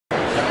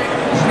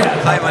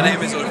Hi, my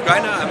name is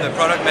I'm the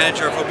product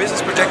manager for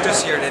business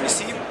projectors here at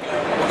NEC.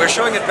 What we're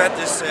showing at BETT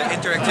is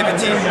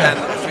interactivity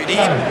and 3D.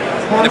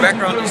 In the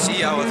background you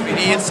see our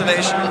 3D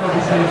installation.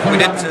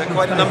 We did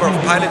quite a number of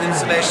pilot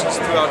installations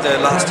throughout the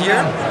last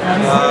year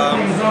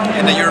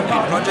in the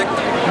European project.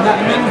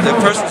 And the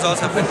first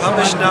results have been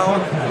published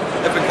now.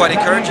 They've been quite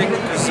encouraging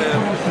because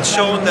it's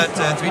shown that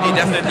 3D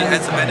definitely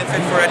adds a benefit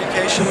for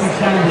education.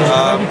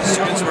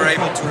 Students were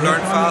able to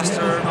learn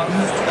faster,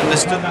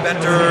 understood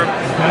better,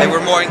 they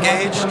were more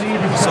engaged,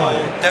 so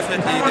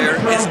definitely there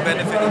is a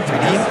benefit in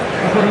 3D.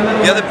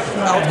 The other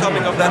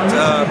outcoming of that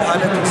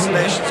pilot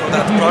installation, so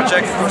that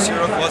project across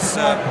Europe, was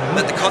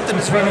that the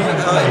content is really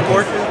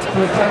important,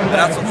 and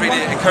that's what's really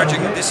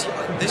encouraging this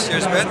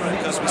year's BETT,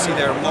 because we see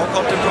there are more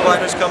content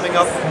providers coming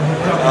up.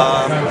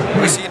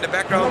 We see in the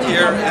background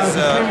here is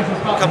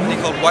a company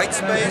called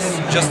Whitespace,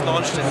 who just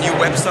launched a new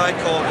website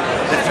called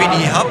the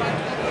 3D Hub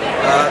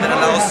that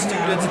allows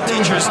students and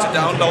teachers to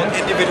download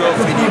individual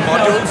 3D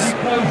modules.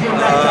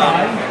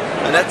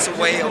 And that's a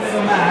way of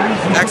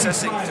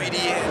accessing 3D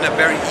in a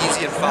very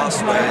easy and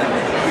fast way.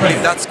 We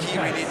believe that's key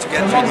really to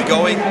get 3D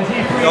going.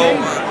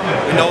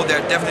 We know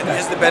there definitely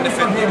is the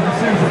benefit.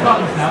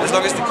 As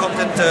long as the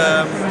content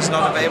is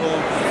not available,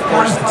 of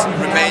course it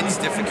remains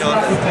difficult.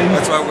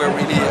 That's why we're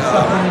really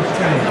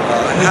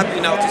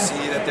happy now to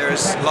see that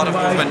there's a lot of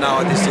movement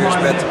now at this year's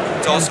BETT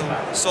to also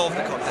solve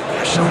the content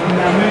question.